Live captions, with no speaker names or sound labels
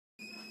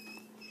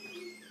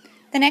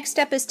The next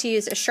step is to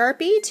use a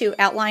Sharpie to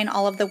outline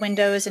all of the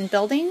windows and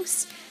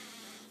buildings,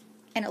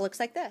 and it looks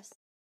like this.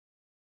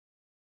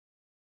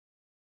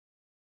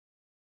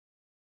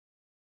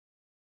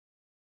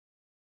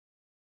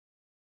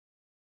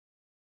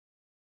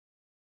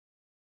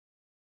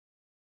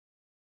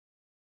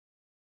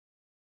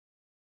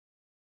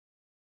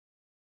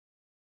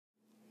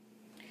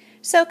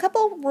 So a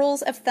couple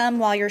rules of thumb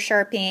while you're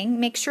Sharpieing: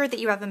 make sure that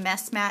you have a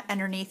mess mat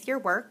underneath your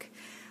work.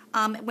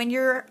 When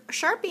you're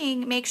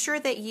Sharpieing, make sure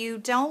that you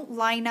don't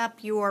line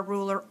up your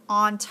ruler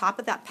on top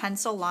of that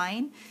pencil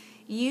line.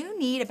 You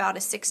need about a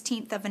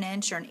 1/16 of an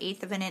inch or an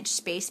 1/8 of an inch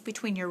space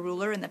between your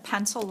ruler and the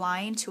pencil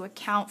line to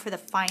account for the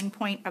fine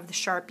point of the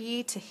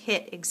Sharpie to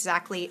hit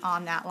exactly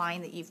on that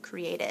line that you've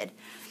created.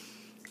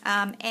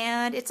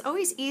 And it's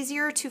always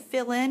easier to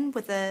fill in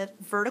with a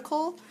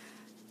vertical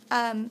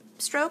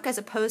stroke as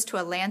opposed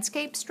to a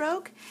landscape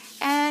stroke,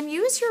 and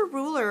use your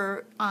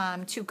ruler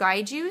to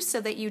guide you so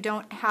that you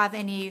don't have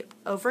any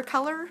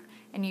overcolor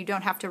and you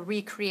don't have to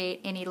recreate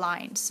any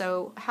lines.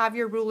 So have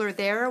your ruler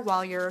there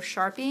while you're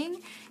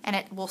Sharpieing, and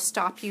it will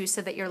stop you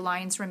so that your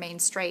lines remain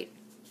straight.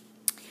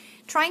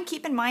 Try and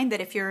keep in mind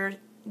that if you're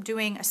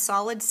doing a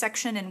solid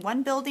section in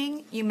one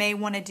building, you may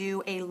want to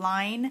do a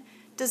line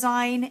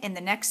design in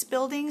the next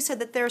building so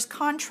that there's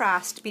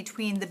contrast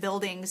between the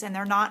buildings and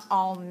they're not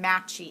all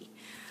matchy.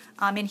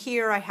 In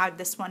here I had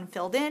this one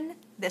filled in,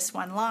 this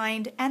one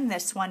lined, and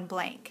this one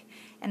blank.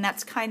 And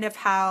that's kind of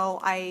how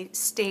I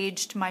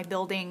staged my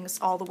buildings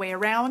all the way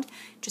around,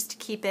 just to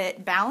keep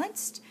it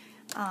balanced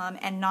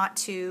and not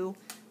too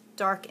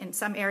dark in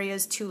some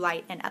areas, too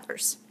light in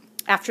others.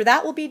 After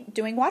that, we'll be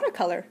doing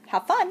watercolor.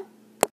 Have fun!